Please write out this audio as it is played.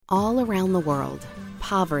All around the world,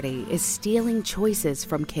 poverty is stealing choices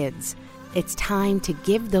from kids. It's time to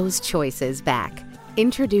give those choices back.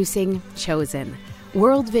 Introducing Chosen,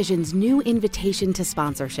 World Vision's new invitation to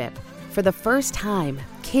sponsorship. For the first time,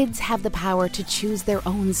 kids have the power to choose their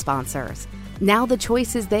own sponsors. Now the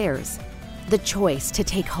choice is theirs. The choice to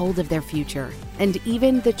take hold of their future, and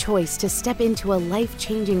even the choice to step into a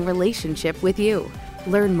life-changing relationship with you.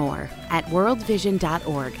 Learn more at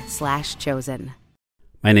worldvision.org/chosen.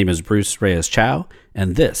 My name is Bruce Reyes-Chow,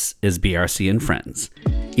 and this is BRC and Friends.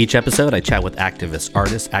 Each episode, I chat with activists,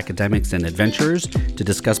 artists, academics, and adventurers to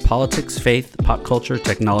discuss politics, faith, pop culture,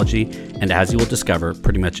 technology, and as you will discover,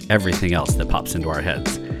 pretty much everything else that pops into our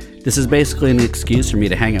heads. This is basically an excuse for me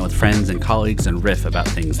to hang out with friends and colleagues and riff about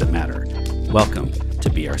things that matter. Welcome to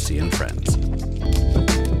BRC and Friends.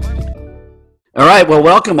 All right, well,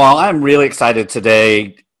 welcome all. I'm really excited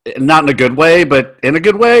today, not in a good way, but in a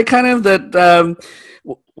good way, kind of, that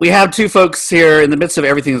we have two folks here in the midst of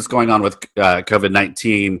everything that's going on with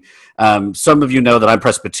COVID-19. Some of you know that I'm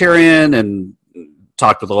Presbyterian and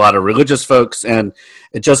talked with a lot of religious folks, and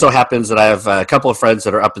it just so happens that I have a couple of friends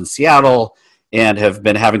that are up in Seattle and have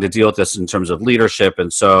been having to deal with this in terms of leadership.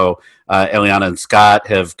 And so Eliana and Scott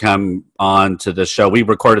have come on to the show. We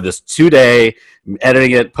recorded this today,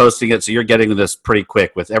 editing it, posting it, so you're getting this pretty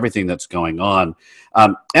quick with everything that's going on.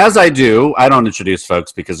 As I do, I don't introduce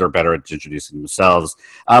folks because they're better at introducing themselves.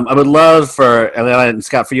 I would love for Eliana and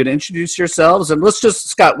Scott for you to introduce yourselves. And let's just,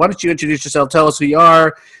 Scott, why don't you introduce yourself? Tell us who you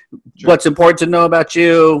are, sure, what's important to know about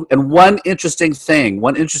you, and one interesting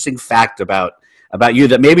fact about you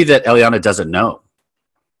that maybe that Eliana doesn't know.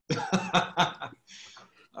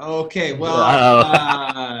 Okay, well,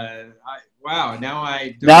 wow, now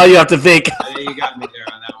you have to think. You got me there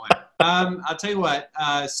on that one. I'll tell you what,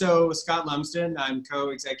 so Scott Lumsden, I'm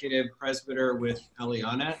co-executive presbyter with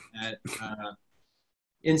Eliana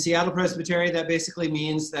in Seattle Presbytery. That basically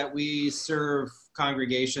means that we serve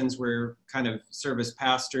congregations. We're kind of serve as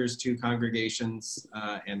pastors to congregations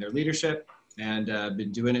and their leadership, and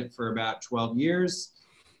been doing it for about 12 years.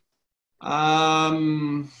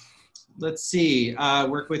 Let's see,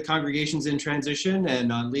 work with congregations in transition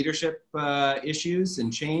and on leadership issues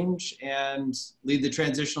and change, and lead the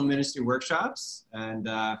transitional ministry workshops, and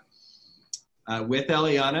with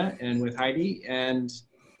Eliana and with Heidi. And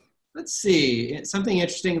let's see, something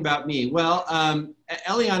interesting about me. Well,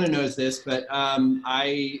 Eliana knows this, but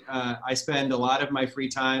I spend a lot of my free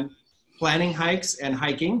time planning hikes and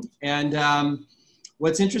hiking. And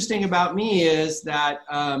what's interesting about me is that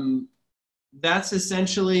that's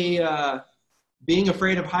essentially being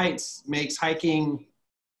afraid of heights makes hiking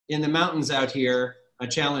in the mountains out here a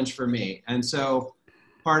challenge for me. And so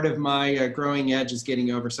part of my growing edge is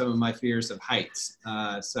getting over some of my fears of heights.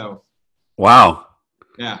 Wow.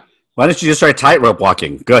 Yeah. Why don't you just try tightrope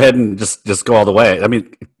walking? Go ahead and just go all the way. I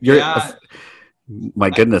mean, my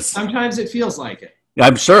goodness. Sometimes it feels like it.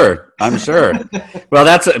 I'm sure. Well,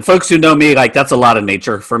 that's folks who know me, like that's a lot of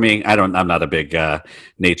nature for me. I'm not a big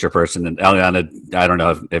nature person. And Eliana, I don't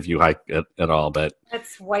know if you hike at all, but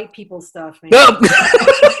that's white people stuff, man. No.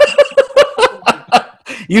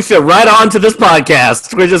 You fit right on to this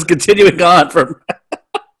podcast. We're just continuing on from.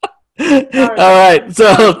 All right, so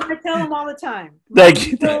I tell them all the time.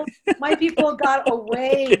 My people got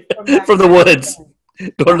away from the woods.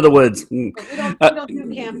 Going to the woods. We don't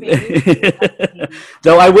do camping.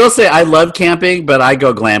 Though I will say I love camping, but I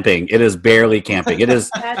go glamping. It is barely camping. It is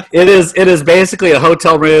basically a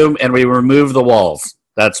hotel room, and we remove the walls.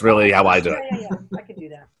 That's really how I do it. Yeah. I could do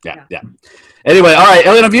that. Yeah. Anyway, all right,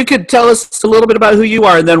 Eliana, if you could tell us a little bit about who you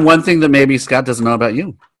are, and then one thing that maybe Scott doesn't know about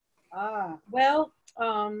you.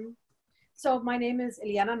 So my name is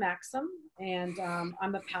Eliana Maxim, and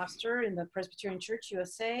I'm a pastor in the Presbyterian Church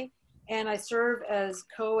USA. And I serve as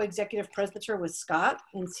co-executive presbyter with Scott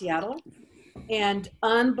in Seattle. And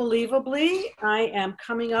unbelievably, I am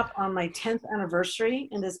coming up on my 10th anniversary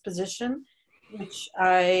in this position, which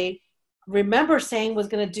I remember saying was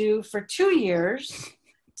going to do for 2 years.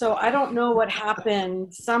 So I don't know what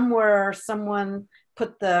happened. Somewhere, someone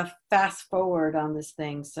put the fast forward on this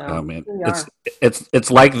thing. So man, it's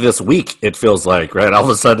like this week. It feels like, right? All of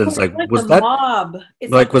a sudden, it's like was that mob?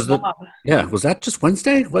 It's like was that mob. Yeah, was that just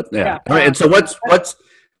Wednesday? What? Yeah. All right. Yeah. And so what's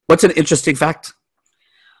an interesting fact?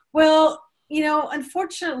 Well,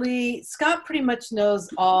 unfortunately, Scott pretty much knows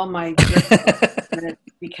all my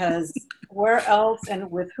because where else and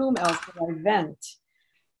with whom else would I vent?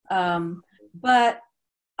 But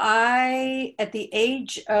at the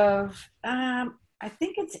age of I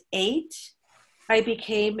think it's 8, I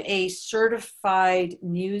became a certified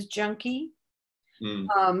news junkie.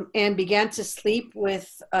 and began to sleep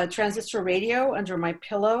with a transistor radio under my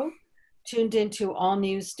pillow, tuned into All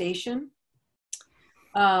News Station.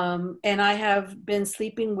 And I have been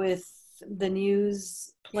sleeping with the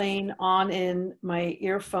news playing on in my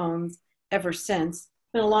earphones ever since.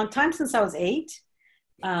 It's been a long time since I was 8.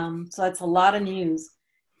 So that's a lot of news,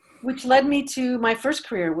 which led me to my first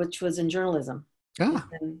career, which was in journalism. Ah.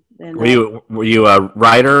 And, were you a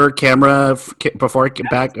writer, camera before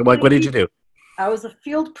back? Like, what did you do? I was a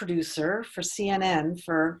field producer for CNN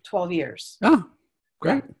for 12 years. Oh,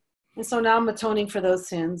 great. Yeah. And so now I'm atoning for those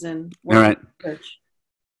sins and all right. church.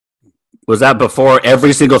 Was that before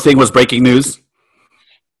every single thing was breaking news?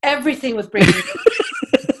 Everything was breaking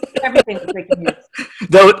news. Everything was breaking news.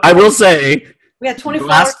 Though I will say, we had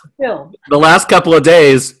 24 hours to fill. The last couple of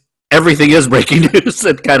days, everything is breaking news.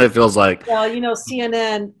 It kind of feels like. Well,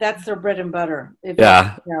 CNN, that's their bread and butter.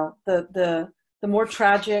 Yeah. The more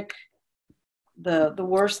tragic, the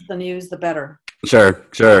worse the news, the better. Sure.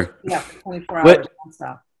 Yeah, 24 hours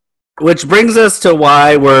nonstop. Which brings us to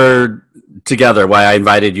why we're together, why I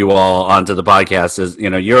invited you all onto the podcast is,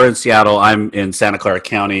 you're in Seattle, I'm in Santa Clara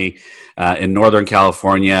County, in Northern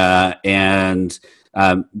California, and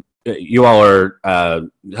you all are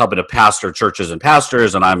helping to pastor churches and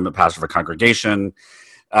pastors, and I'm a pastor of a congregation.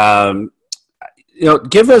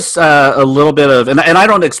 Give us a little bit of, and I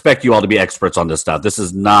don't expect you all to be experts on this stuff. This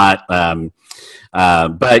is not,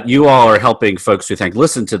 but you all are helping folks who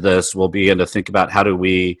listen to this will begin to think about how do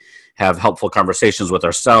we have helpful conversations with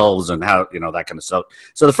ourselves and how, that kind of stuff.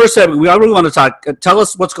 So the first segment, we really want to tell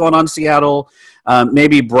us what's going on in Seattle,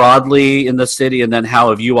 maybe broadly in the city, and then how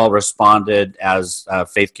have you all responded as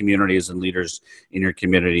faith communities and leaders in your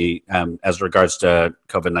community as regards to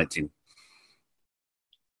COVID-19?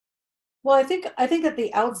 Well, I think at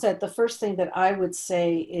the outset, the first thing that I would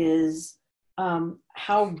say is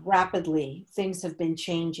how rapidly things have been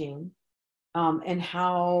changing and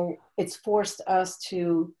how it's forced us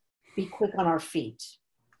to be quick on our feet.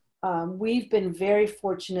 We've been very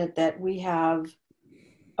fortunate that we have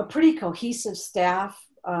a pretty cohesive staff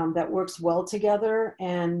that works well together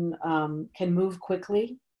and can move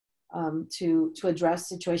quickly to address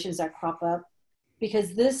situations that crop up,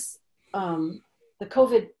 because the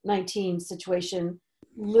COVID-19 situation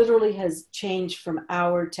literally has changed from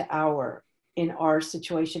hour to hour in our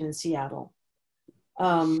situation in Seattle.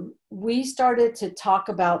 We started to talk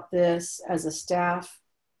about this as a staff,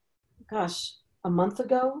 a month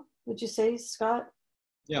ago, would you say, Scott?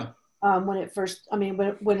 Yeah. When it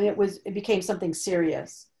became something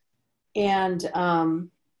serious. And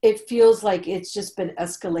it feels like it's just been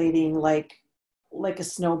escalating like a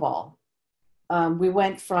snowball. We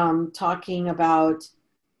went from talking about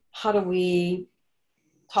how do we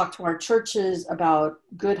talk to our churches about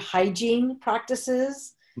good hygiene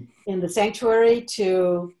practices in the sanctuary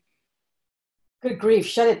to good grief,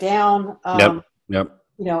 shut it down. Yep.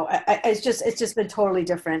 It's just been totally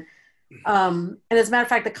different. And as a matter of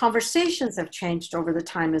fact, the conversations have changed over the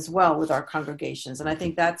time as well with our congregations. And I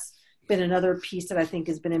think that's been another piece that I think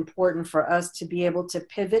has been important for us to be able to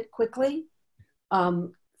pivot quickly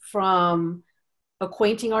from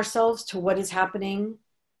acquainting ourselves to what is happening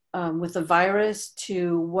with the virus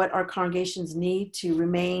to what our congregations need to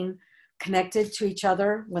remain connected to each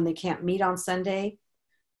other when they can't meet on Sunday,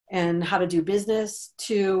 and how to do business,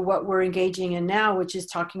 to what we're engaging in now, which is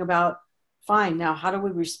talking about, fine, now how do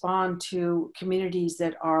we respond to communities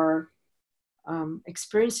that are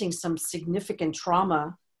experiencing some significant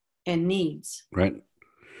trauma and needs? Right.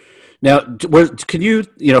 Now, can you,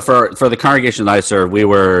 for the congregation that I serve,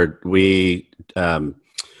 we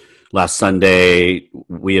last Sunday,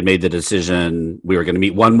 we had made the decision we were going to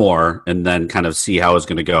meet one more and then kind of see how it was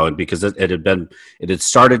going to go. And because it had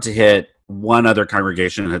started to hit, one other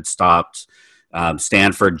congregation had stopped.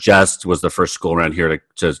 Stanford just was the first school around here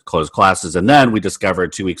to close classes. And then we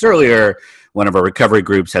discovered 2 weeks earlier, one of our recovery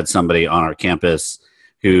groups had somebody on our campus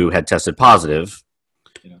who had tested positive.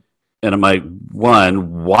 Yeah. And I'm like,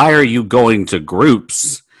 one, why are you going to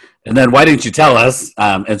groups? And then why didn't you tell us?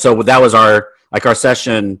 And so that was our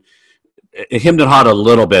session. It hemmed and hawed a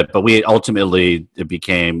little bit, but it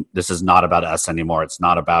became, this is not about us anymore. It's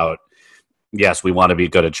not about, yes, we want to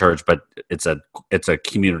go to church, but it's a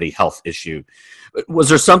community health issue. Was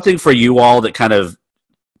there something for you all that kind of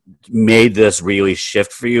made this really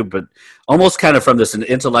shift for you, but almost kind of from this an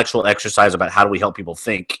intellectual exercise about how do we help people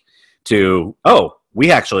think to, oh, we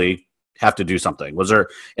actually have to do something? Was there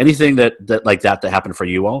anything that happened for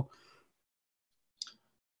you all?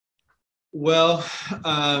 Well,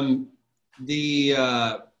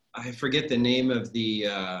 I forget the name of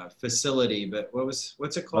the facility, but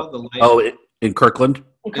what's it called? The Life. Oh, in Kirkland.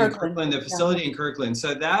 In In Kirkland. Kirkland, the facility in Kirkland.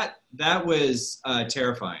 So that was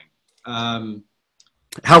terrifying.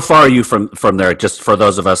 How far are you from there? Just for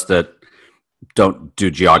those of us that don't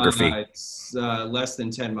do geography. It's less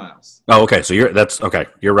than 10 miles. Oh, okay. So you're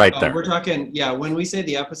right there. We're talking, when we say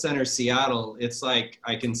the epicenter is Seattle, it's like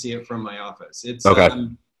I can see it from my office. It's okay.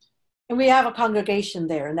 And we have a congregation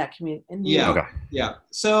there in that community. Okay. Yeah.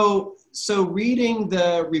 So reading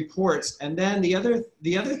the reports, and then the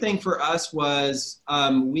other thing for us was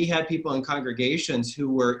we had people in congregations who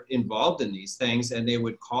were involved in these things, and they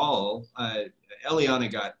would call.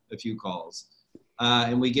 Eliana got a few calls,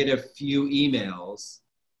 and we get a few emails,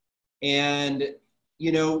 and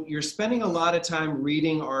you're spending a lot of time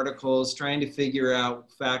reading articles, trying to figure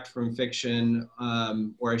out fact from fiction,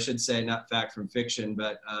 or I should say not fact from fiction,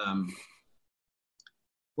 but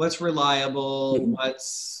what's reliable,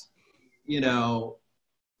 what's,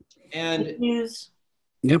 and fake news.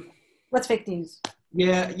 Yep. What's fake news?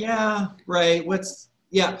 Yeah, right.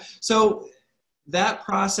 So that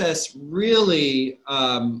process really,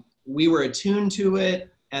 we were attuned to it.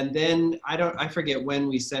 And then I forget when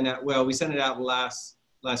we sent out, we sent it out last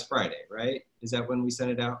Friday, right? Is that when we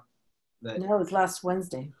sent it out? No, it was last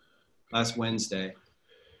Wednesday. Last Wednesday.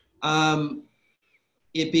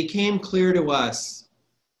 It became clear to us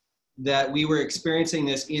that we were experiencing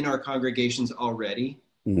this in our congregations already.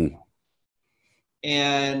 Mm-hmm.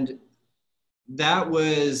 And that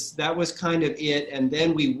was kind of it. And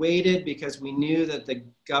then we waited because we knew that the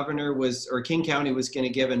governor King County was going to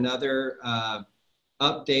give another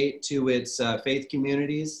update to its faith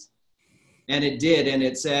communities. And it did. And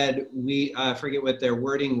it said, I forget what their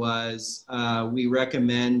wording was. We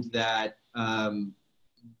recommend that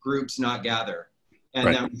groups not gather. And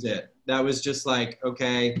right. That was it. That was just like,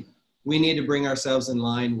 okay, we need to bring ourselves in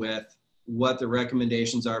line with what the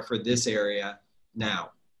recommendations are for this area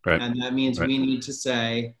now. Right. And that means right. we need to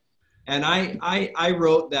say, and I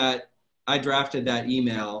wrote that, I drafted that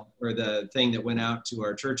email or the thing that went out to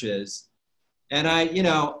our churches. And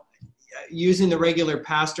using the regular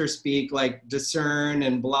pastor speak, like discern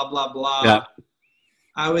and blah, blah, blah. Yeah.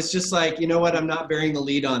 I was just like, you know what? I'm not bearing the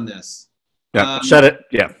lead on this. Yeah. Shut it.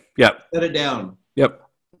 Yeah. Yeah. Shut it down. Yep.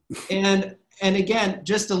 And again,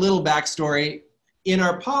 just a little backstory. In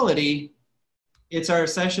our polity, it's our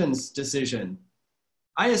session's decision.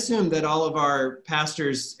 I assume that all of our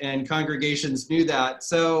pastors and congregations knew that.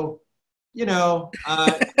 So,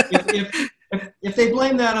 if they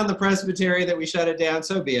blame that on the presbytery that we shut it down,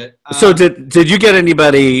 so be it. So did you get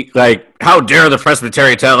anybody like, how dare the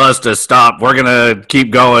presbytery tell us to stop? We're going to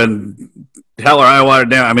keep going. Hell or I want it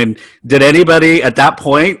down. I mean, did anybody at that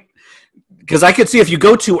point? Because I could see if you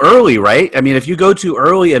go too early, right? I mean, if you go too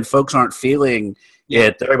early and folks aren't feeling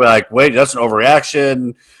it, they're like, wait, that's an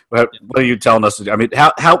overreaction. What are you telling us to do? I mean,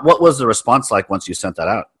 what was the response like once you sent that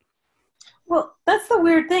out? Well, that's the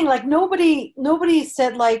weird thing. Like nobody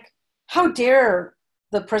said like, how dare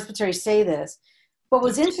the presbytery say this? What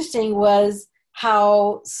was interesting was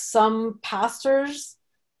how some pastors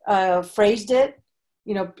phrased it,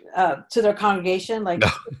 to their congregation, like, no.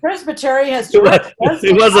 The presbytery has it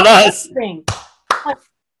wasn't us.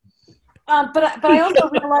 But I also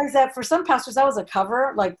realized that for some pastors that was a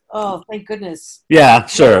cover, like, oh, thank goodness. Yeah,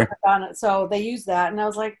 sure. So they used that, and I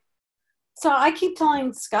was like, so I keep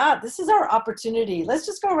telling Scott, this is our opportunity. Let's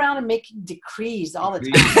just go around and make decrees all the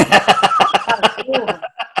time.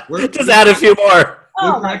 Just add a few more.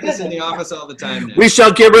 We practice in the office all the time now. We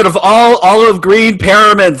shall get rid of all olive green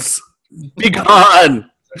paraments. Be gone.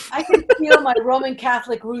 I can feel my Roman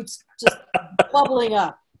Catholic roots just bubbling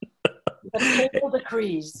up. The papal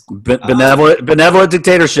decrees. Benevolent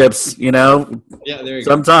dictatorships, Yeah, there you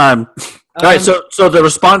go. Sometime. All right, so the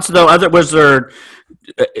response, though, was there,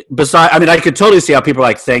 I mean, I could totally see how people are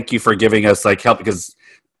like, thank you for giving us like help, because,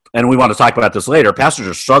 and we want to talk about this later, pastors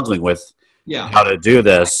are struggling with how to do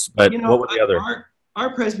this, but what would the other?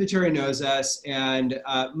 Our presbytery knows us, and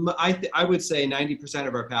I would say 90%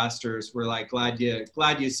 of our pastors were like, glad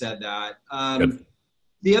you said that.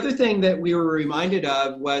 The other thing that we were reminded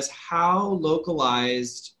of was how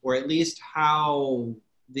localized, or at least how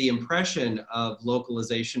the impression of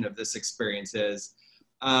localization of this experience is.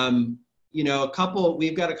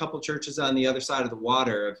 We've got a couple churches on the other side of the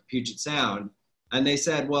water of Puget Sound, and they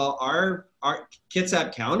said, well, our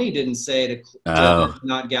Kitsap County didn't say to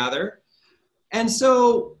not gather. And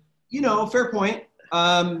so, fair point.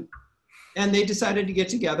 And they decided to get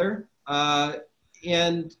together,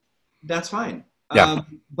 and that's fine. Yeah.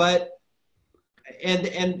 But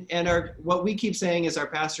what we keep saying is our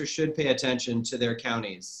pastors should pay attention to their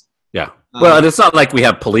counties. Yeah. Well, and it's not like we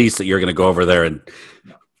have police that you're going to go over there and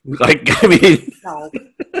Like, I mean, No.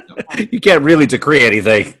 you can't really decree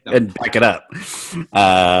anything and back it up.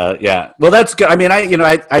 Yeah. Well, that's good. I mean,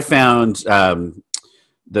 I found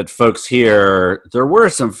that folks here, there were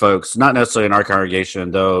some folks, not necessarily in our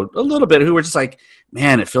congregation, though, a little bit, who were just like,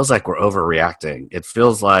 man, it feels like we're overreacting. It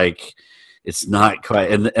feels like it's not quite.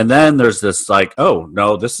 And then there's this like, oh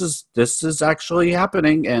no, this is actually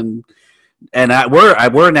happening. And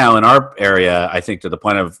we're now in our area, I think, to the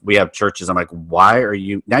point of we have churches. I'm like, why are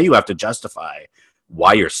you now? You have to justify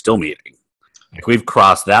why you're still meeting. Like, we've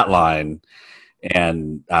crossed that line.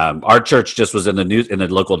 And our church just was in the news, in the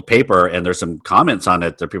local paper, and there's some comments on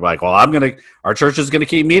it that people are like, well, our church is gonna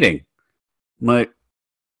keep meeting. I'm like,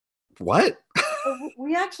 what?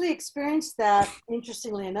 We actually experienced that,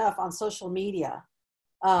 interestingly enough, on social media.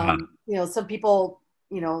 Some people,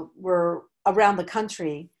 were around the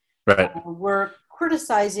country. Right. Were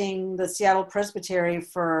criticizing the Seattle Presbytery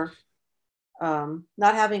for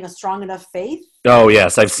not having a strong enough faith. Oh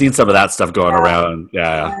yes, I've seen some of that stuff going around.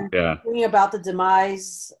 Yeah. Thinking about the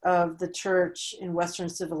demise of the church in Western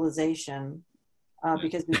civilization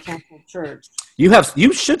because we canceled church.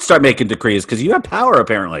 You should start making decrees because you have power.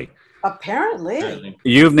 Apparently.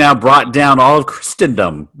 You've now brought down all of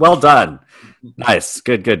Christendom. Well done. Nice.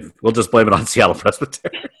 Good. We'll just blame it on Seattle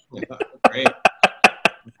Presbytery. Great.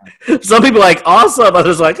 Some people are like, awesome.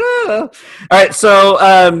 Others are like, ah. All right. So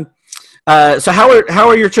how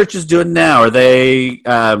are your churches doing now? Are they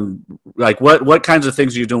like what kinds of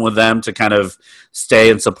things are you doing with them to kind of stay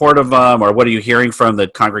in support of them, or what are you hearing from the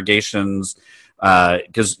congregations?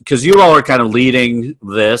 Because you all are kind of leading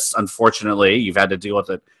this. Unfortunately, you've had to deal with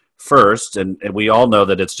it first, and we all know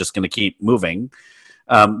that it's just going to keep moving.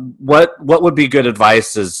 What would be good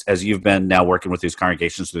advice as you've been now working with these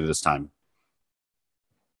congregations through this time?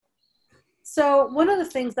 So one of the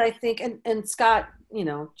things I think, and Scott,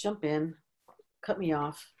 jump in, cut me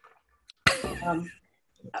off.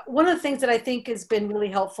 One of the things that I think has been really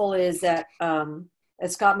helpful is that,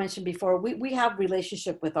 as Scott mentioned before, we have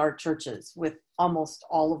relationship with our churches, with almost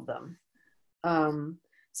all of them. And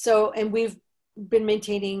we've been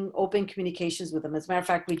maintaining open communications with them. As a matter of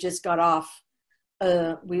fact, we just got off,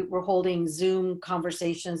 we were holding Zoom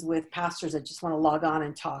conversations with pastors that just want to log on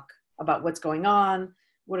and talk about what's going on.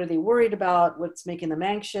 What are they worried about? What's making them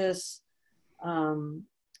anxious?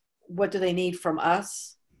 What do they need from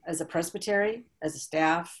us as a presbytery, as a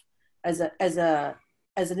staff, as an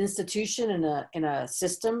institution in a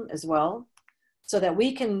system as well, so that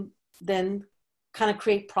we can then kind of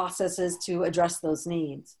create processes to address those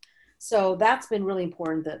needs. So that's been really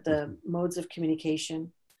important, that the modes of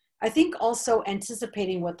communication. I think also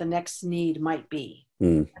anticipating what the next need might be.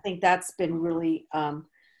 I think that's been really,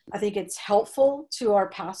 I think it's helpful to our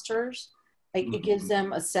pastors. It gives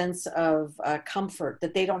them a sense of comfort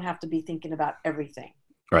that they don't have to be thinking about everything.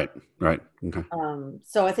 Right. Okay.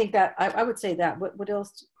 So I think that I would say that. What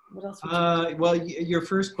else? Well, your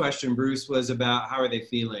first question, Bruce, was about how are they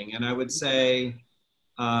feeling, and I would say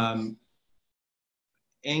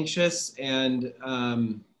anxious and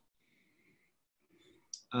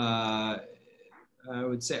I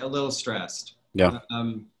would say a little stressed. Yeah.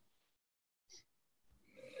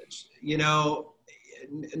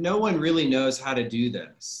 No one really knows how to do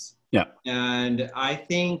this. Yeah. And I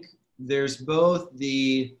think there's both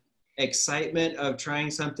the excitement of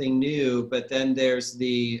trying something new, but then there's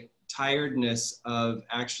the tiredness of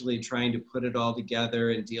actually trying to put it all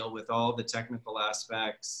together and deal with all the technical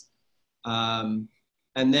aspects, and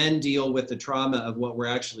then deal with the trauma of what we're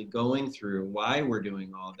actually going through, why we're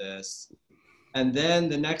doing all this. And then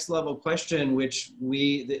the next level question, which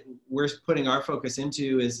we're putting our focus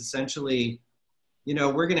into, is essentially,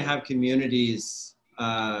 we're going to have communities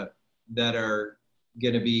that are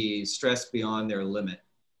going to be stressed beyond their limit.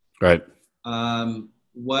 Right.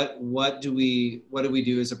 What do we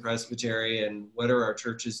do as a presbytery, and what do our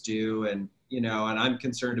churches do? And and I'm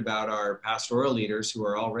concerned about our pastoral leaders who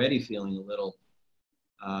are already feeling a little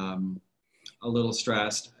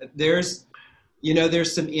stressed. There's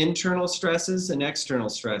some internal stresses and external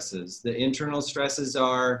stresses. The internal stresses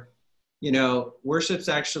are, worship's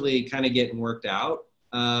actually kind of getting worked out.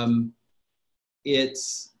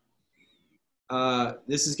 This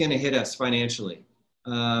is going to hit us financially.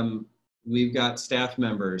 We've got staff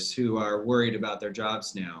members who are worried about their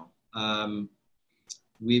jobs now.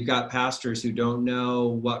 We've got pastors who don't know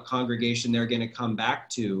what congregation they're going to come back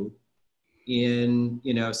to in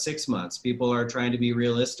 6 months. People are trying to be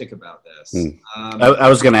realistic about this. I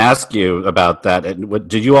was going to ask you about that. And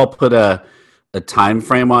did you all put a time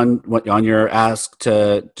frame on your ask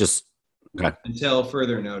to just until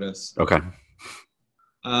further notice? Okay.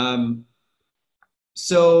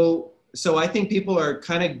 So so I think people are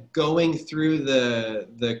kind of going through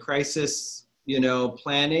the crisis,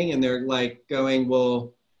 planning, and they're like going,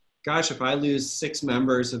 well, gosh, if I lose 6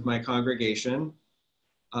 members of my congregation,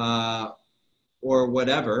 or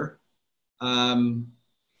whatever, and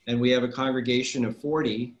we have a congregation of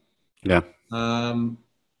 40, Yeah.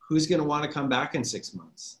 Who's going to want to come back in 6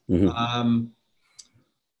 months? Mm-hmm.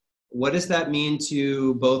 What does that mean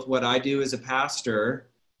to both what I do as a pastor,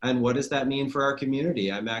 and what does that mean for our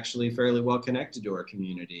community? I'm actually fairly well connected to our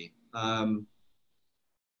community.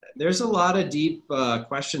 There's a lot of deep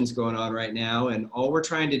questions going on right now, and all we're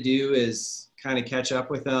trying to do is kind of catch up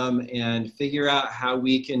with them and figure out how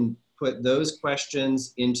we can put those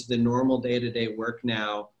questions into the normal day-to-day work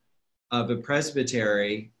now of a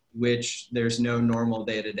presbytery, which there's no normal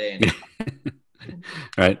day-to-day anymore.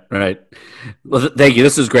 Right. Well, thank you.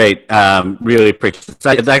 This is great. Really appreciate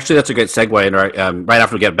it. Actually, that's a great segue. And right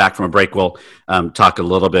after we get back from a break, we'll talk a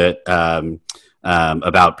little bit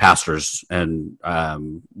about pastors and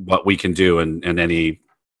what we can do, and any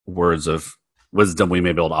words of wisdom we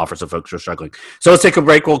may be able to offer some folks who are struggling. So let's take a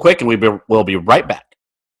break real quick, and we'll be right back.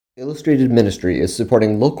 Illustrated Ministry is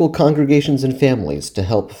supporting local congregations and families to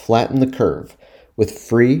help flatten the curve with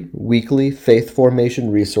free weekly faith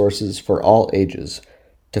formation resources for all ages.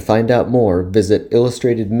 To find out more, visit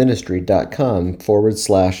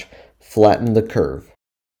illustratedministry.com/flatten the curve.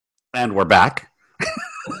 And we're back.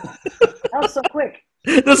 That was so quick.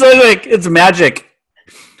 This is like, it's magic.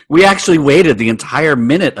 We actually waited the entire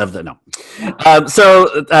minute of the no.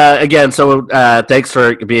 Thanks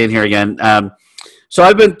for being here again. So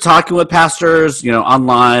I've been talking with pastors,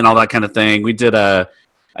 online, all that kind of thing.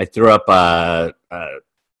 I threw up a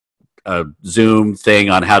Zoom thing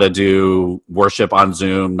on how to do worship on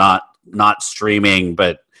Zoom, not streaming,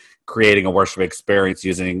 but creating a worship experience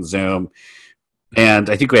using Zoom. And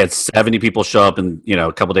I think we had 70 people show up in,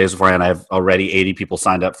 a couple days beforehand. I have already 80 people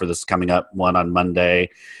signed up for this coming up one on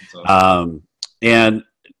Monday. Awesome. And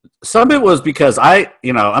some of it was because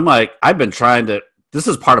I'm like, I've been trying to, this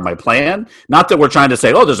is part of my plan. Not that we're trying to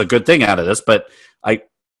say, oh, there's a good thing out of this, but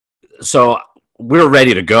so we're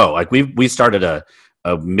ready to go. Like we started a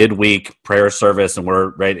midweek prayer service, and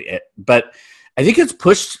we're ready. But I think it's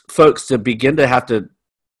pushed folks to begin to have to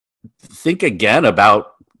think again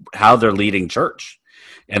about how they're leading church.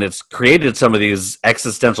 And it's created some of these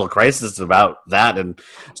existential crises about that. And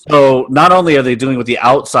so not only are they dealing with the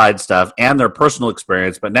outside stuff and their personal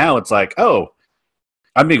experience, but now it's like, oh,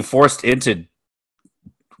 I'm being forced into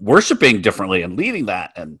worshiping differently and leading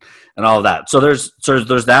that and all of that. So there's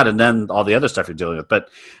that, and then all the other stuff you're dealing with. But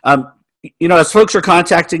as folks are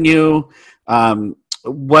contacting you,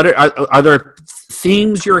 what are there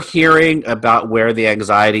themes you're hearing about where the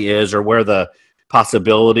anxiety is or where the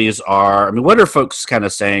possibilities are? I mean, what are folks kind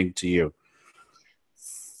of saying to you?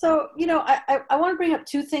 So, I want to bring up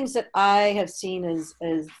 2 things that I have seen as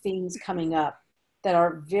themes coming up that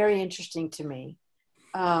are very interesting to me.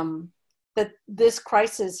 That this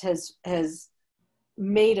crisis has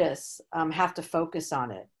made us have to focus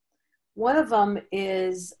on it. One of them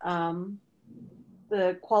is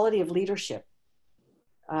the quality of leadership,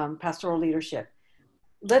 pastoral leadership.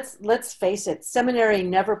 Let's face it, seminary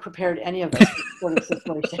never prepared any of us for this sort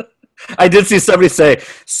of situation. I did see somebody say,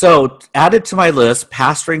 so added to my list,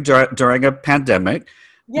 pastoring during a pandemic.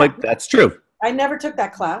 Yeah. Like, that's true. I never took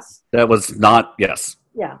that class. That was not, yes.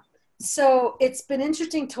 Yeah. So it's been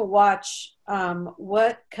interesting to watch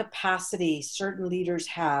what capacity certain leaders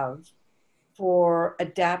have for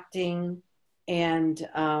adapting and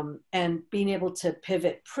being able to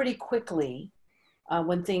pivot pretty quickly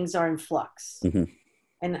when things are in flux, mm-hmm.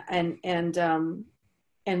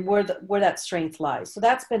 and where that strength lies. So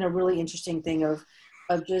that's been a really interesting thing of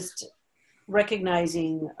just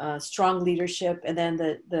recognizing strong leadership, and then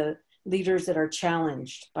the leaders that are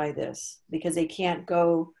challenged by this because they can't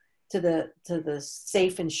go to the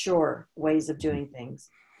safe and sure ways of doing things.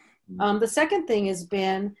 The second thing has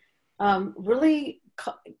been really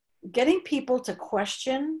getting people to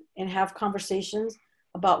question and have conversations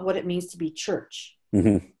about what it means to be church.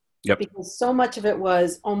 Mm-hmm. Yep. Because so much of it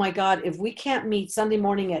was, oh my God, if we can't meet Sunday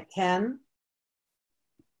morning at 10,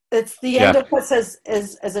 it's the end of us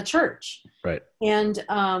as a church. Right. And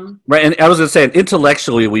right. And I was going to say,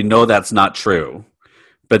 intellectually, we know that's not true.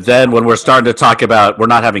 But then when we're starting to talk about we're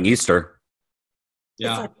not having Easter.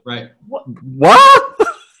 Yeah, like, right. What?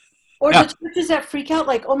 Or the churches that freak out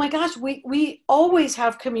like, oh my gosh, we always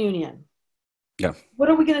have communion. Yeah. What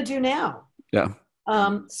are we going to do now? Yeah.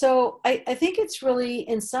 So I think it's really,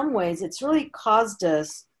 in some ways, it's really caused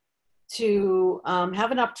us to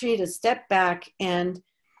have an opportunity to step back and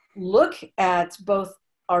look at both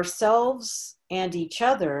ourselves and each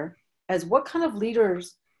other as what kind of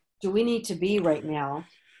leaders do we need to be right now?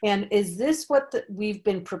 And is this what we've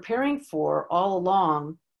been preparing for all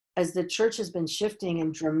along, as the church has been shifting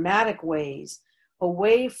in dramatic ways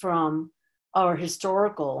away from our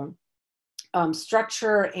historical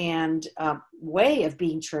structure and way of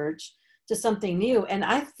being church to something new? And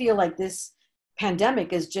I feel like this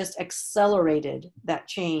pandemic has just accelerated that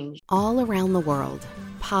change. All around the world,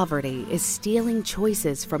 poverty is stealing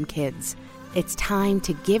choices from kids. It's time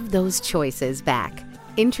to give those choices back.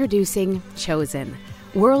 Introducing Chosen,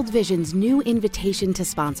 World Vision's new invitation to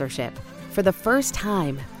sponsorship. For the first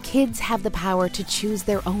time, kids have the power to choose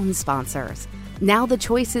their own sponsors. Now the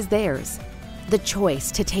choice is theirs. The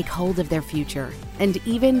choice to take hold of their future, and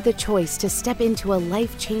even the choice to step into a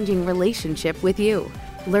life-changing relationship with you.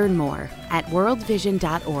 Learn more at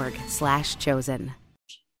worldvision.org/chosen.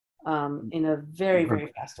 In a very,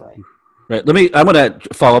 very fast way. Right. I'm going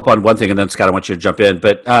to follow up on one thing, and then Scott, I want you to jump in.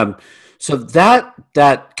 But so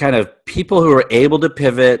that kind of people who are able to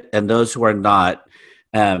pivot and those who are not,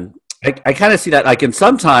 I kind of see that like, and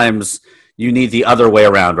sometimes you need the other way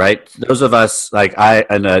around, right? Those of us, like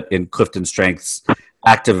in Clifton Strengths,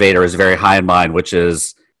 activator is very high in mind, which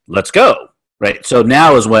is let's go, right? So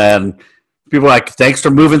now is when people are like, thanks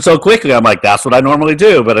for moving so quickly. I'm like, that's what I normally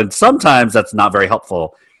do. But sometimes that's not very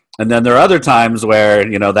helpful. And then there are other times where,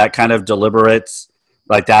 that kind of deliberate,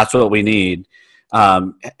 like that's what we need.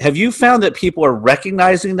 Have you found that people are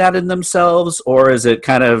recognizing that in themselves, or is it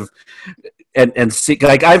kind of, and see,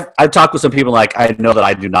 like I've talked with some people like, I know that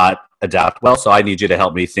I do not adapt well, so I need you to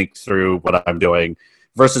help me think through what I'm doing,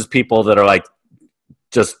 versus people that are like,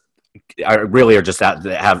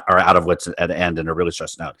 are out of wits at the end and are really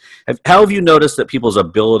stressed out. How have you noticed that people's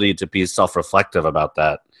ability to be self-reflective about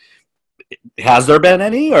that? Has there been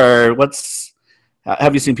any, or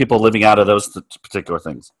have you seen people living out of those particular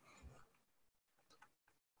things?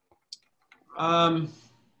 I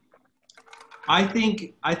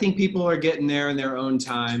think people are getting there in their own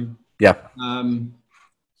time. Yeah.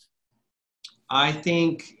 I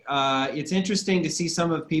think it's interesting to see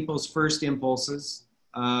some of people's first impulses.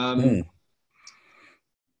 I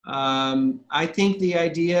think the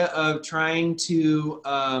idea of trying to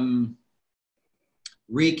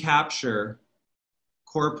recapture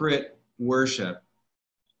corporate worship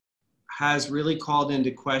has really called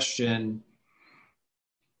into question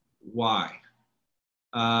why.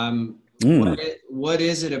 What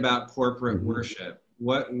is it about corporate worship?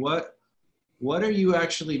 What are you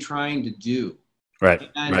actually trying to do? Right.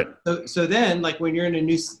 And right. So then, like when you're in a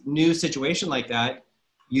new situation like that,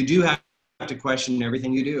 you do have to question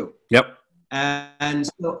everything you do. Yep. And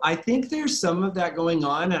so I think there's some of that going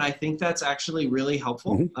on, and I think that's actually really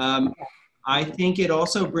helpful. Mm-hmm. I think it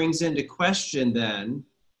also brings into question then,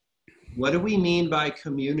 what do we mean by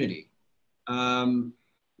community?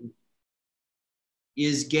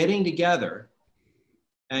 Is getting together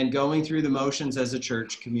and going through the motions as a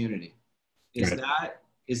church community, is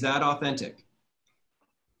that authentic?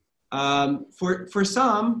 For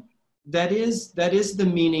some, that is the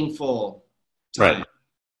meaningful time.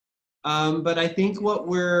 Right. But I think what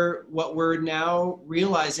we're now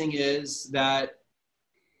realizing is that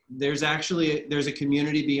there's a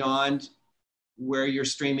community beyond where you're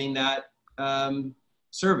streaming that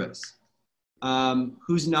service,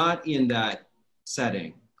 who's not in that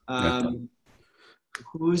setting,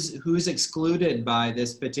 who's excluded by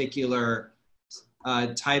this particular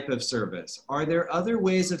type of service. Are there other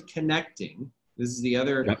ways of connecting? This is the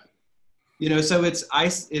other, so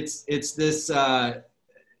it's this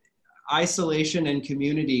isolation and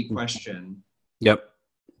community question. Yep,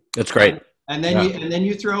 that's great. And then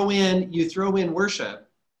you throw in worship,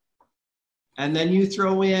 and then you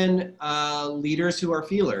throw in leaders who are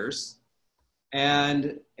feelers,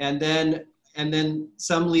 and then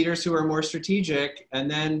some leaders who are more strategic,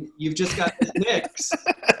 and then you've just got this mix,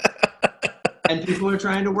 and people are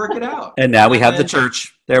trying to work it out. And now we have the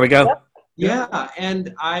church. There we go. Yeah,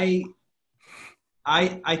 and I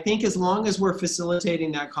think as long as we're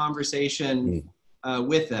facilitating that conversation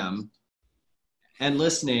with them and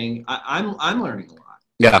listening, I'm learning a lot.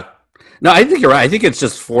 Yeah. No, I think you're right. I think it's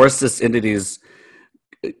just forced us into these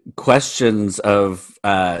questions of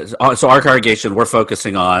so our congregation, we're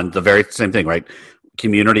focusing on the very same thing, right?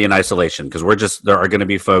 Community and isolation, because there are going to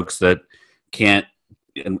be folks that can't,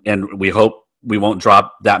 and we hope we won't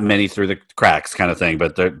drop that many through the cracks, kind of thing.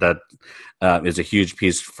 But that is a huge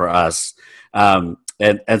piece for us, and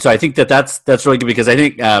so I think that's really good, because I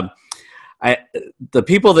think the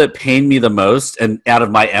people that pain me the most, and out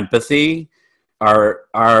of my empathy,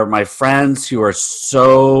 are my friends who are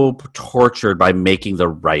so tortured by making the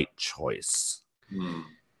right choice.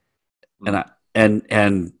 And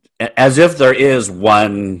as if there is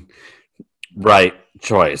one right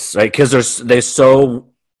choice, right? Because they so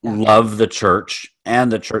love the church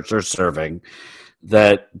and the church they're serving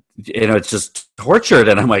that it's just tortured.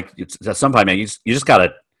 And I'm like, at some point, man, you just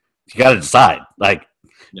gotta decide, like,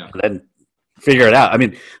 and then figure it out. I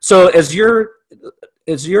mean, so as you're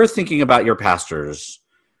thinking about your pastors,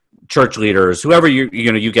 church leaders, whoever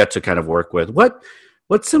you get to kind of work with,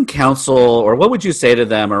 what's some counsel, or what would you say to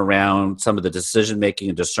them around some of the decision making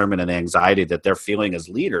and discernment and anxiety that they're feeling as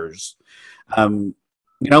leaders?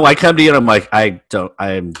 I come to you and I'm like,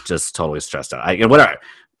 I'm just totally stressed out.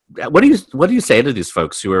 What do you say to these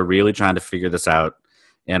folks who are really trying to figure this out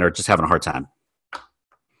and are just having a hard time?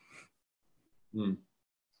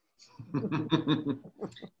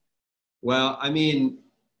 Well, I mean,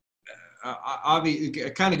 obviously,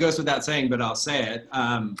 it kind of goes without saying, but I'll say it.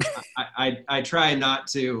 I try not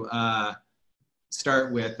to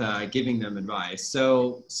start with giving them advice.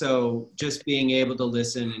 So just being able to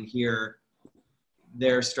listen and hear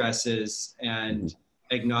their stresses and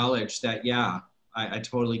acknowledge that, I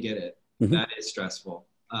totally get it. Mm-hmm. That is stressful.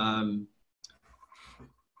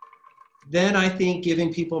 Then I think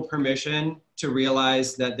giving people permission to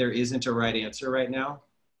realize that there isn't a right answer right now.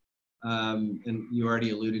 And you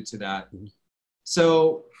already alluded to that. Mm-hmm.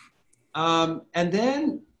 So, and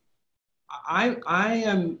then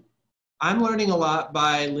I'm learning a lot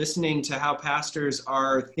by listening to how pastors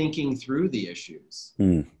are thinking through the issues,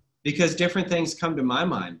 because different things come to my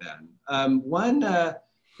mind then. One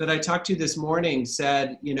that I talked to this morning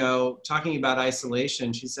said, talking about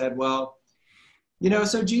isolation, she said, well,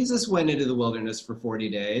 so Jesus went into the wilderness for 40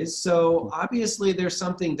 days. So obviously there's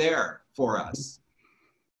something there for us.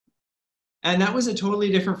 And that was a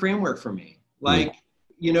totally different framework for me. Like,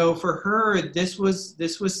 for her, this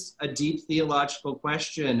was a deep theological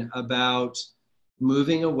question about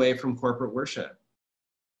moving away from corporate worship.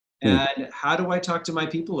 And how do I talk to my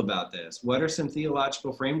people about this? What are some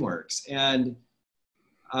theological frameworks? And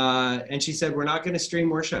she said, we're not going to stream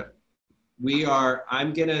worship.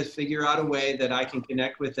 I'm going to figure out a way that I can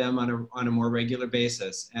connect with them on a more regular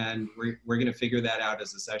basis. And we're going to figure that out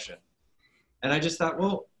as a session. And I just thought,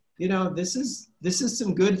 well, this is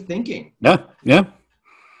some good thinking. Yeah.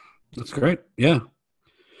 That's great. Yeah.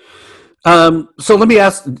 So let me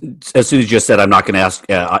ask, as soon as you just said, I'm not going to ask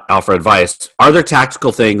Al for advice. Are there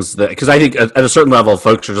tactical things because I think at a certain level,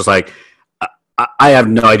 folks are just like, I have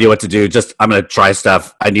no idea what to do. Just, I'm going to try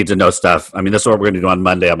stuff. I need to know stuff. I mean, this is what we're going to do on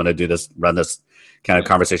Monday. I'm going to do this, run this kind of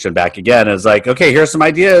conversation back again. And it's like, okay, here's some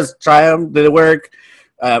ideas. Try them. Did it work?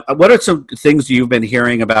 What are some things you've been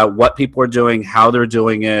hearing about what people are doing, how they're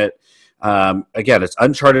doing it? Again, it's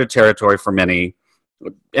uncharted territory for many.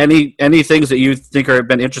 Any things that you think have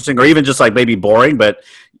been interesting, or even just like maybe boring, but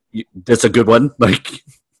that's a good one. Like,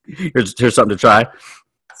 here's something to try.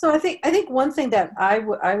 So I think one thing that I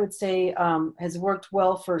would say has worked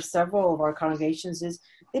well for several of our congregations is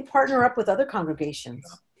they partner up with other congregations.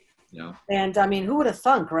 Yeah. And I mean, who would have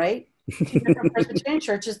thunk, right? Two different Presbyterian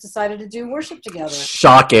churches decided to do worship together.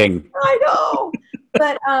 Shocking. I know,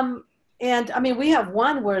 but and I mean, we have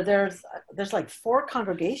one where there's like 4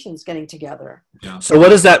 congregations getting together. Yeah. So what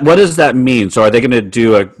does that mean? So are they going to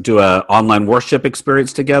do a online worship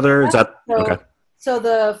experience together? Is that okay? So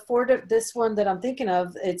this one that I'm thinking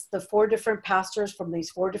of, it's the 4 different pastors from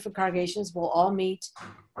these 4 different congregations will all meet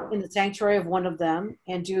in the sanctuary of one of them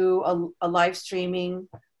and do a live streaming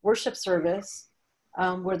worship service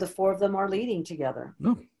where the 4 of them are leading together.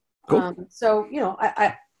 Oh, cool. So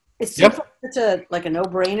it's such a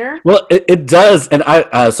no-brainer. Well, it does, and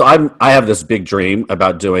I have this big dream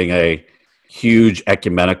about doing a huge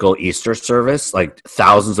ecumenical Easter service, like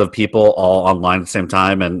thousands of people all online at the same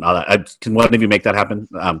time. And can one of you make that happen?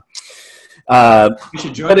 We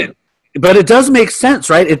should join but it does make sense,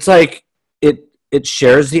 right? It's like it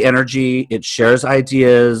shares the energy, it shares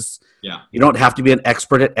ideas. Yeah. You don't have to be an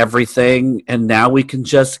expert at everything. And now we can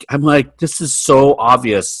I'm like, this is so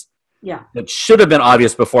obvious. Yeah. It should have been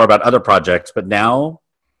obvious before about other projects, but now.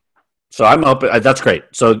 So I'm open. That's great.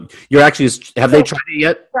 So you're actually, they tried it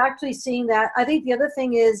yet? We're actually seeing that. I think the other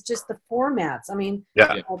thing is just the formats. I mean,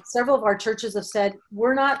 several of our churches have said,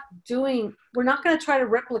 we're not going to try to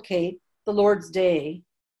replicate the Lord's Day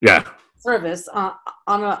service on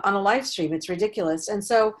a live stream. It's ridiculous. And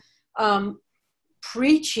so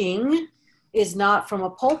preaching is not from a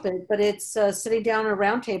pulpit, but it's sitting down at a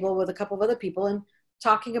round table with a couple of other people and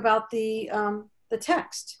talking about the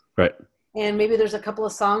text. Right. And maybe there's a couple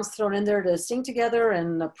of songs thrown in there to sing together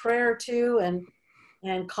and a prayer or two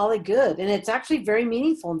and call it good. And it's actually very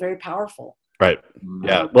meaningful and very powerful. Right.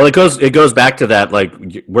 Yeah. Well, it goes back to that, like,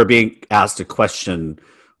 we're being asked to question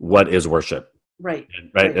what is worship. Right.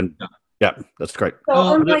 Right. And yeah, that's great. So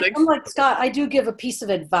Other things? unlike Scott, I do give a piece of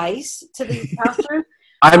advice to the pastor.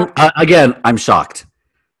 I'm shocked.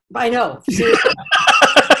 I know. Seriously.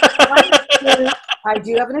 I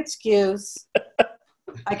do have an excuse.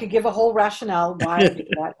 I could give a whole rationale why I do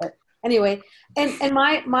that, but anyway. And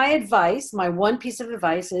my advice, my one piece of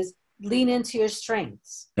advice is lean into your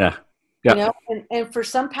strengths. Yeah. You know, and for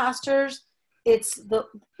some pastors, it's the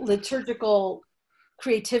liturgical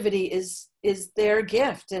creativity is their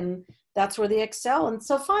gift, and that's where they excel. And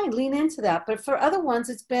so fine, lean into that. But for other ones,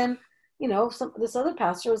 it's been, you know, this other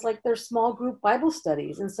pastor was like their small group Bible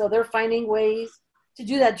studies. And so they're finding ways to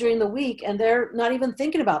do that during the week, and they're not even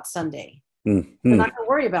thinking about Sunday. Mm-hmm. They're not going to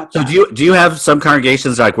worry about that. So do you have some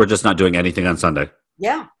congregations like we're just not doing anything on Sunday?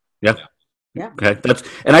 Yeah. Yeah. Yeah. Okay.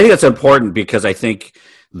 And I think that's important because I think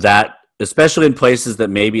that especially in places that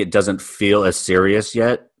maybe it doesn't feel as serious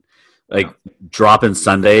yet, like dropping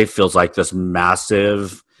Sunday feels like this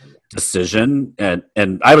massive decision. And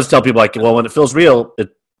I always tell people like, well, when it feels real,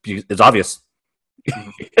 it's obvious.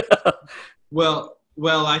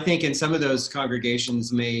 Well, I think in some of those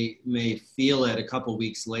congregations may feel it a couple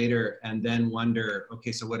weeks later and then wonder,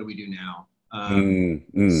 okay, so what do we do now?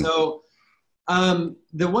 So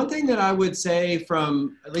the one thing that I would say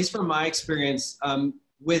at least from my experience,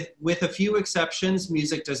 with a few exceptions,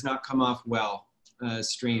 music does not come off well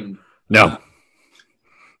streamed. No.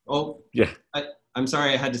 Yeah. I'm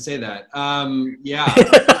sorry I had to say that. Yeah.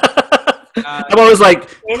 I'm always like,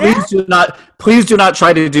 please do not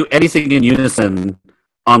try to do anything in unison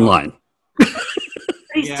online.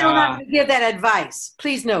 Please still not to give that advice.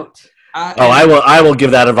 Please note. I will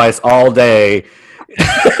give that advice all day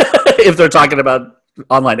if they're talking about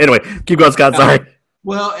online. Anyway, keep going, Scott. Sorry.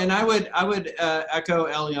 Well, and I would echo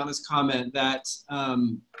Eliana's comment that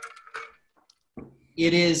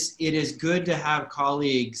it is good to have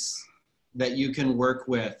colleagues that you can work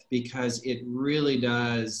with, because it really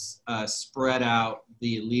does spread out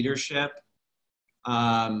the leadership,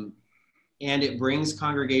 and it brings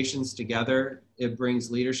congregations together. It brings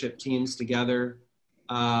leadership teams together.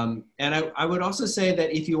 And I would also say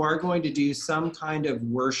that if you are going to do some kind of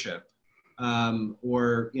worship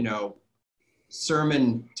or, you know,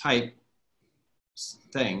 sermon type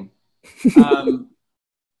thing, the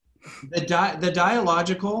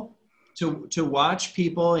dialogical, to watch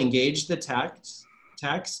people engage the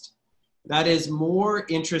text, that is more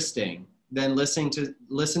interesting than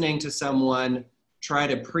listening to someone try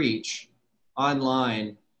to preach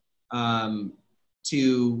online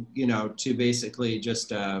to basically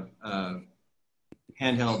just a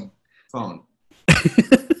handheld phone.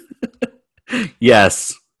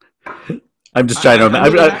 Yes. I'm just trying to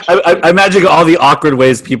imagine all the awkward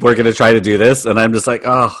ways people are going to try to do this. And I'm just like,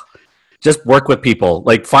 just work with people.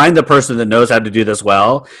 Like, find the person that knows how to do this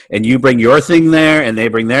well, and you bring your thing there and they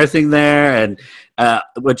bring their thing there. And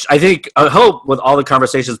which I hope with all the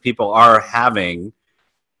conversations people are having,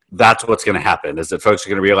 that's what's going to happen, is that folks are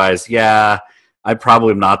going to realize, I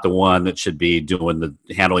probably am not the one that should be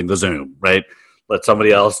handling the Zoom, right? Let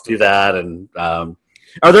somebody else do that. And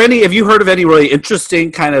have you heard of any really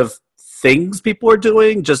interesting kind of things people are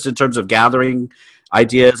doing just in terms of gathering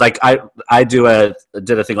ideas? Like I did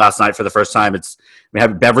a thing last night for the first time. We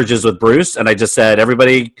have beverages with Bruce, and I just said,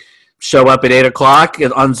 everybody show up at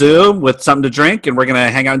 8:00 on Zoom with something to drink, and we're going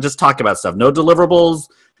to hang out and just talk about stuff. No deliverables,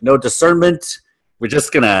 no discernment. We're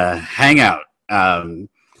just going to hang out. And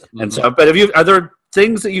so, but are there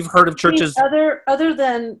things that you've heard of churches other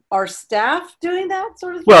than our staff doing that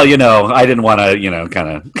sort of thing? Well, I didn't want to, kind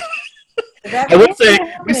of. I would say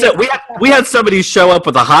we had somebody show up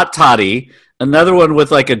with a hot toddy, another one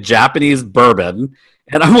with like a Japanese bourbon,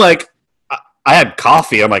 and I'm like, I had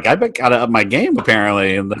coffee. I'm like, I got to up my game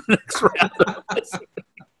apparently in the next round.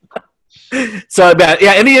 So,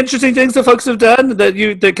 any interesting things that folks have done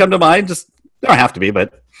that come to mind? Just don't have to be,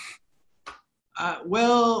 but.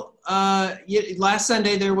 Last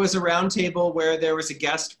Sunday there was a roundtable where there was a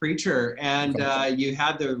guest preacher, and you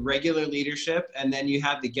had the regular leadership, and then you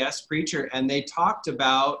had the guest preacher, and they talked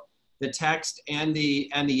about the text and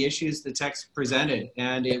the issues the text presented,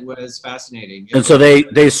 and it was fascinating. So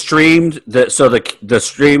they streamed the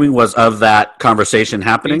streaming was of that conversation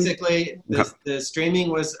happening. Basically, the streaming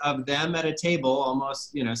was of them at a table,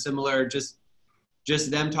 almost similar, just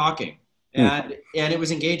them talking, and it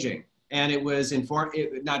was engaging. And it was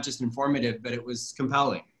not just informative, but it was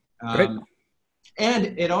compelling. And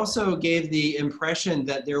it also gave the impression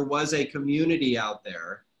that there was a community out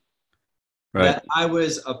there that I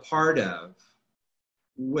was a part of,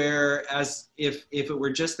 whereas if it were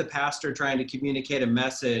just the pastor trying to communicate a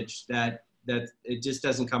message, that it just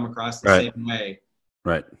doesn't come across the same way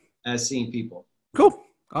as seeing people. Cool.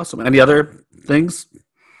 Awesome. Any other things?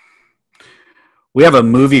 We have a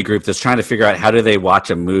movie group that's trying to figure out how do they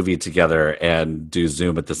watch a movie together and do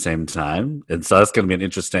Zoom at the same time. And so that's going to be an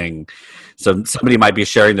interesting. So somebody might be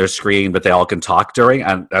sharing their screen, but they all can talk during.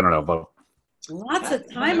 I don't know. But, Lots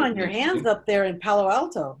of time on your hands up there in Palo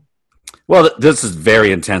Alto. well, this is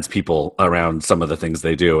very intense people around some of the things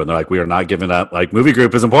they do. And they're like, we are not giving up. Like, movie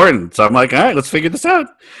group is important. So I'm like, all right, let's figure this out.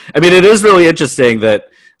 I mean, it is really interesting that.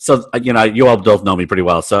 So, you all both know me pretty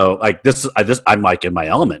well. So like I'm like in my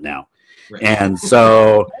element now. Right. And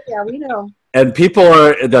so, Yeah, we know. and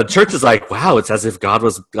the church is like, wow, it's as if God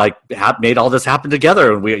was like made all this happen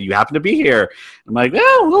together, and you happen to be here. I'm like,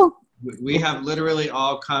 oh, well, We have literally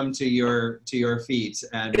all come to your feet,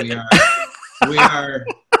 and we are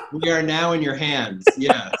now in your hands.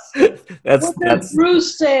 Yes. What does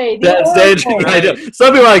Bruce say? That's dangerous. I know.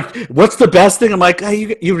 Some people are like, what's the best thing? I'm like,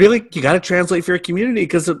 hey, you got to translate for your community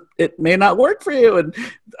because it may not work for you. And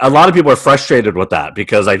a lot of people are frustrated with that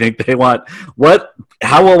because I think they want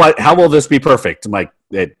how will this be perfect? I'm like,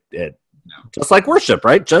 it just like worship,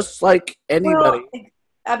 right? Just like anybody. Well,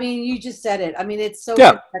 I mean, you just said it. I mean, it's so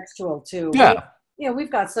Yeah. contextual too. Yeah.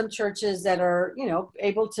 We've got some churches that are,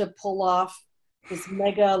 able to pull off this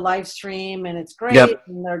mega live stream, and it's great, Yep.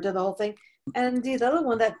 and they're doing the whole thing. And the other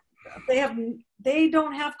one that they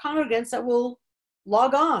don't have congregants that will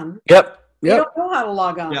log on. Yep. They Yep. don't know how to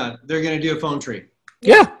log on. Yeah, they're going to do a phone tree.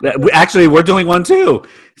 Yeah. Actually, we're doing one too.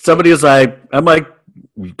 Somebody is like, I'm like,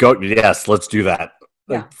 go. Yes, let's do that.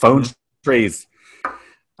 Yeah. Phone trees.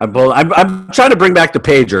 I'm trying to bring back the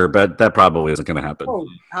pager, but that probably isn't going to happen. Oh,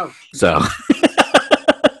 ouch. So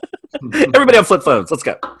everybody have flip phones. Let's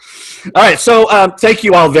go. All right. So thank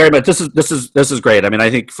you all very much. This is great. I mean, I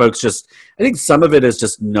think folks I think some of it is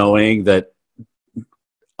just knowing that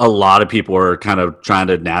a lot of people are kind of trying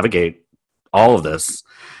to navigate all of this,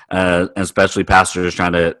 especially pastors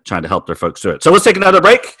trying to help their folks through it. So let's take another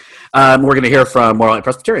break. We're going to hear from More Light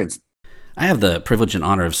Presbyterians. I have the privilege and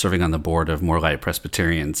honor of serving on the board of More Light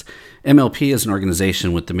Presbyterians. MLP is an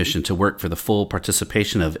organization with the mission to work for the full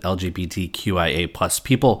participation of LGBTQIA plus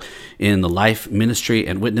people in the life, ministry,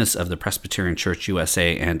 and witness of the Presbyterian Church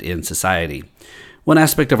USA and in society. One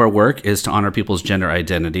aspect of our work is to honor people's gender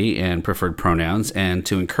identity and preferred pronouns and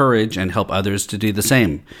to encourage and help others to do the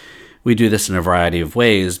same. We do this in a variety of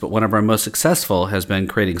ways, but one of our most successful has been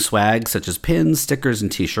creating swag such as pins, stickers,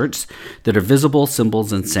 and t-shirts that are visible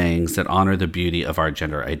symbols and sayings that honor the beauty of our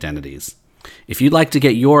gender identities. If you'd like to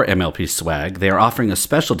get your MLP swag, they are offering a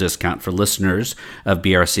special discount for listeners of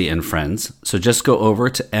BRC and Friends, so just go over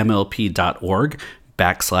to mlp.org/shop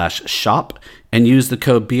and use the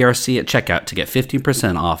code BRC at checkout to get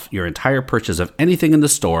 15% off your entire purchase of anything in the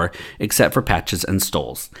store except for patches and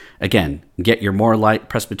stoles. Again, get your More Light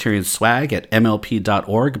Presbyterian swag at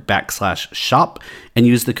mlp.org/shop and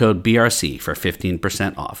use the code BRC for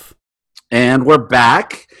 15% off. And we're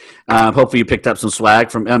back. Hopefully you picked up some swag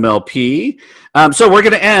from MLP. So we're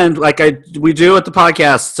going to end like we do at the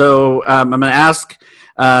podcast. So I'm going to ask,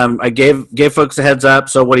 I gave folks a heads up.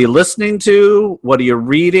 So what are you listening to? What are you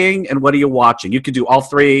reading? And what are you watching? You can do all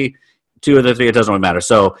three, two of the three. It doesn't really matter.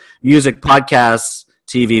 So music, podcasts,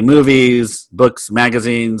 TV, movies, books,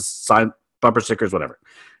 magazines, bumper stickers, whatever.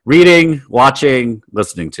 Reading, watching,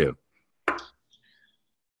 listening to.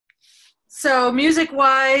 So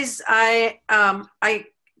music-wise, I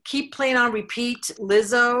keep playing on repeat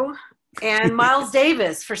Lizzo and Miles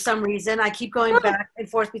Davis for some reason. I keep going back and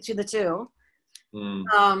forth between the two.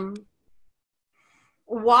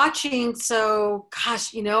 Watching, so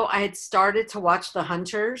gosh, I had started to watch The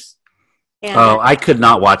Hunters. And I could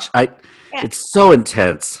not watch. It's so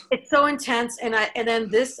intense. It's so intense, and then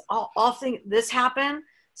this this happened.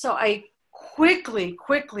 So I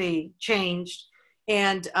quickly changed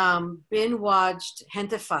and binge watched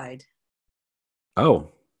Hentified. Oh.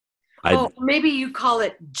 Maybe you call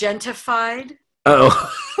it Gentified.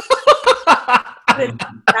 Oh. It's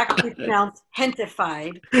actually pronounced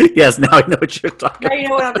Hentified. Yes, now I know what you're talking about. Now you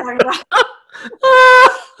know what I'm talking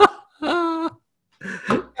about.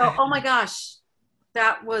 Oh my gosh,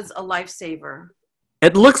 that was a lifesaver.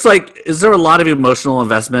 It looks like, is there a lot of emotional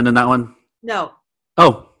investment in that one? No.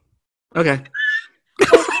 Oh, okay.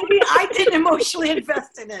 Maybe I didn't emotionally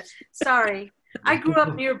invest in it. Sorry. I grew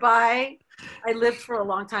up nearby. I lived for a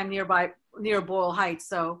long time near Boyle Heights,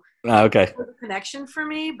 so Okay. it was a connection for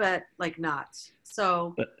me, but like not.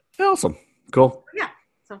 So Awesome. Cool. yeah.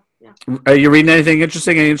 So yeah. Are you reading anything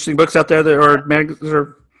interesting? Any interesting books out there that or magazines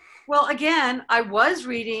or? Well, again, I was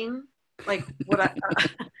reading like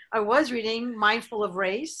I was reading Mindful of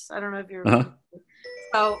Race. I don't know if you're.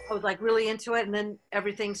 So I was like really into it, and then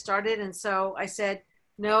everything started, and so I said,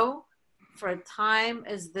 no, for a time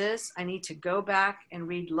as this, I need to go back and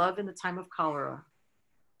read Love in the Time of Cholera.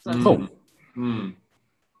 So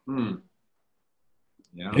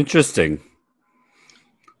Yeah. Interesting.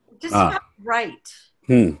 just not right.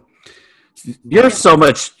 You're so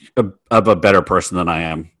much of a better person than I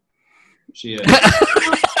am. She is.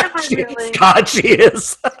 Really. God, she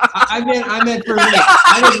is. I meant for me.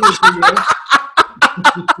 I didn't mean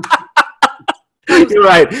for you. You're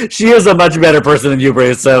right. She is a much better person than you,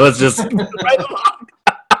 Bruce. So let's just right along.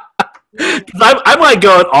 I'm like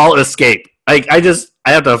going all escape. Like I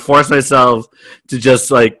have to force myself to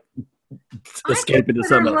just like escape into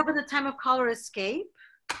something. Love in the Time of Cholera escape?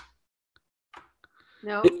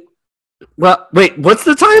 No. Well, wait. What's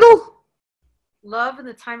the title? Love in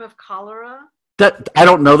the Time of Cholera. That I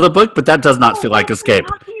don't know the book, but that does not feel like escape.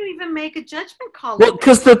 How can you even make a judgment call? Well,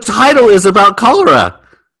 because the title is about cholera.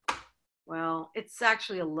 Well, it's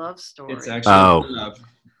actually a love story. It's actually love.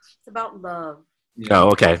 It's about love. Yeah. Oh,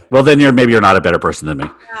 okay. Well, then maybe you're not a better person than me.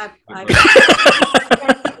 I'm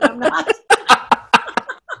not.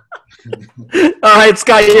 All right,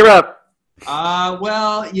 Scott, you're up.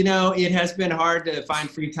 Well, it has been hard to find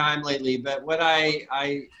free time lately, but what I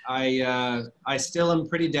still am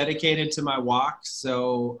pretty dedicated to my walk.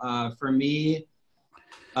 So for me,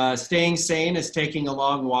 staying sane is taking a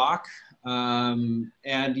long walk.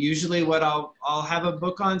 And usually what I'll have a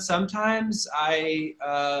book on sometimes. I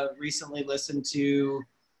recently listened to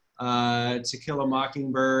Kill a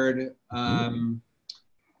Mockingbird.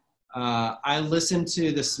 I listen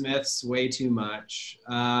to the Smiths way too much.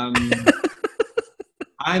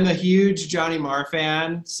 I'm a huge Johnny Marr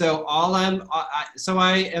fan, so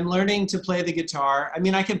I am learning to play the guitar. I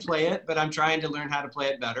mean, I can play it, but I'm trying to learn how to play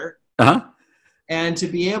it better. And to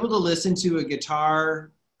be able to listen to a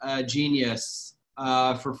guitar genius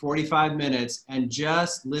for 45 minutes and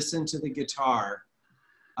just listen to the guitar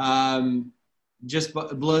just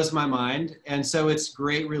blows my mind. And so it's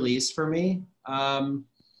great release for me.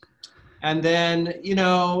 And then,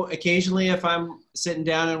 occasionally if I'm sitting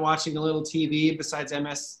down and watching a little TV besides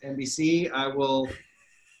MSNBC,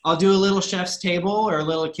 I'll do a little Chef's Table or a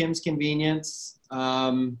little Kim's Convenience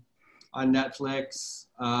on Netflix.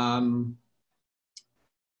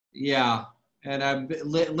 Yeah. And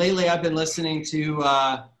lately I've been listening to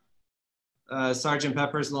Sgt.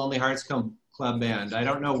 Pepper's Lonely Hearts Club Band. I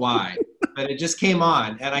don't know why, but it just came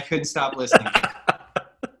on and I couldn't stop listening.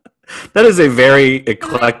 That is a very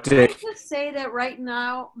eclectic. Can I just say that right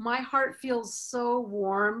now, my heart feels so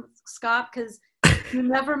warm, Scott, because you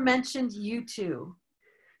never mentioned U2.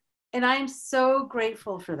 And I'm so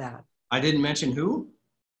grateful for that. I didn't mention who?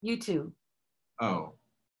 U2. Oh,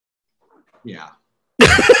 yeah.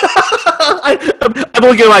 I'm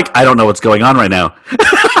looking like, I don't know what's going on right now.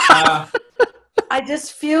 I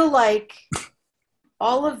just feel like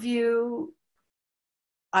all of you,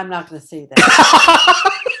 I'm not going to say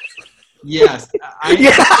that. Yes.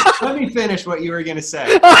 Let me finish what you were going to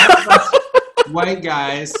say. White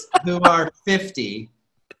guys who are 50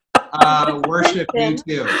 worship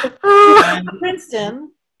U2. And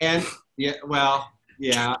Princeton. And yeah, well,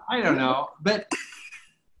 yeah, I don't know. But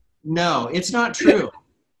no, it's not true.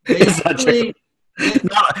 It's not true.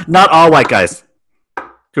 Not all white guys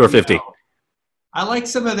who are 50. No. I like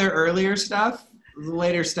some of their earlier stuff. The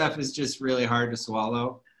later stuff is just really hard to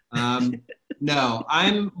swallow. No,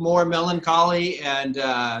 I'm more melancholy and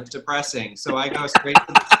depressing, so I go straight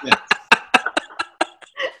to the Smiths.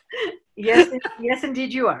 Yes,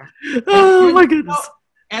 indeed you are. Oh my goodness!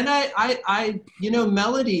 And I,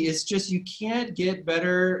 melody is just, you can't get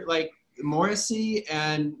better. Like Morrissey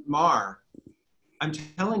and Marr, I'm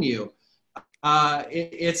telling you,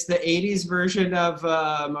 it's the '80s version of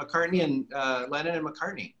McCartney and Lennon and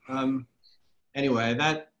McCartney. Anyway,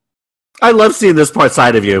 I love seeing this part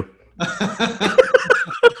side of you.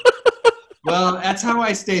 Well, that's how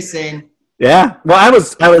I stay sane. Yeah. Well,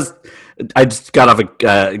 I just got off a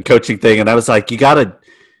coaching thing, and I was like, you got to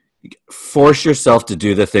force yourself to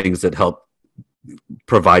do the things that help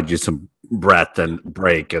provide you some breath and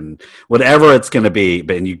break and whatever it's going to be.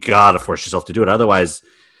 And you got to force yourself to do it. Otherwise,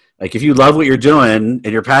 like if you love what you're doing and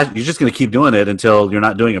you're passionate, you're just going to keep doing it until you're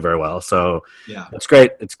not doing it very well. So yeah, that's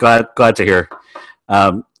great. It's glad to hear.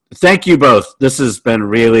 Thank you both. This has been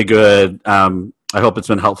really good. I hope it's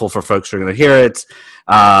been helpful for folks who are going to hear it.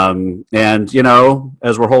 And,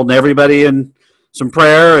 as we're holding everybody in some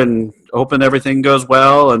prayer and hoping everything goes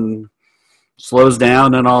well and slows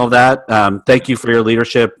down and all of that, thank you for your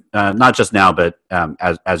leadership, not just now, but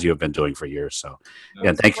as you have been doing for years. So,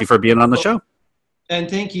 again, thank you for being on the show. And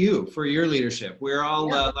thank you for your leadership. We're all,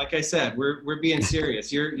 like I said, we're being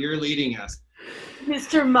serious. You're leading us.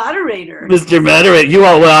 Mr. Moderator. Mr. Moderator. You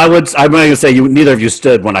all, well, I'm going to say neither of you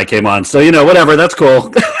stood when I came on. So, whatever. That's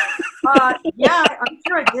cool. Yeah, I'm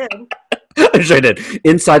sure I did. I'm sure I did.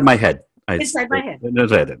 Inside my head. Inside my head.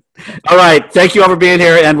 All right. Thank you all for being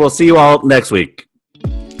here, and we'll see you all next week.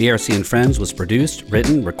 BRC and Friends was produced,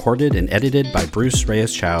 written, recorded, and edited by Bruce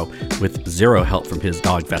Reyes-Chow with zero help from his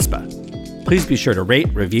dog Vespa. Please be sure to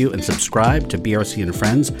rate, review, and subscribe to BRC and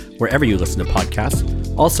Friends wherever you listen to podcasts.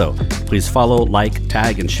 Also, please follow, like,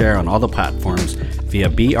 tag, and share on all the platforms via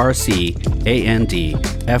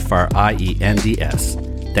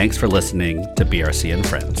BRCANDFRIENDS. Thanks for listening to BRC and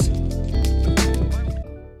Friends.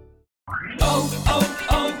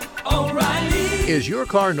 Is your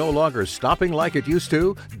car no longer stopping like it used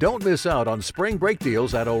to? Don't miss out on spring brake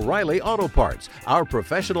deals at O'Reilly Auto Parts. Our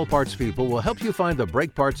professional parts people will help you find the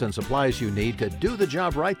brake parts and supplies you need to do the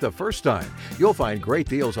job right the first time. You'll find great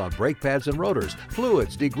deals on brake pads and rotors,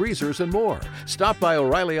 fluids, degreasers, and more. Stop by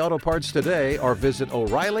O'Reilly Auto Parts today or visit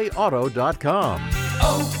O'ReillyAuto.com.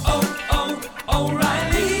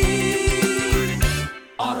 O'Reilly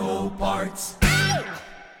Auto Parts.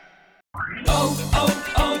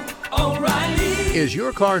 O'Reilly. Is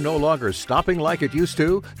your car no longer stopping like it used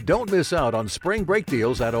to? Don't miss out on spring brake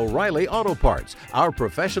deals at O'Reilly Auto Parts. Our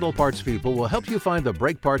professional parts people will help you find the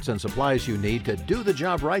brake parts and supplies you need to do the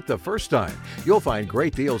job right the first time. You'll find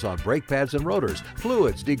great deals on brake pads and rotors,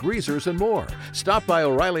 fluids, degreasers, and more. Stop by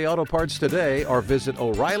O'Reilly Auto Parts today or visit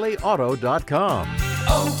O'ReillyAuto.com.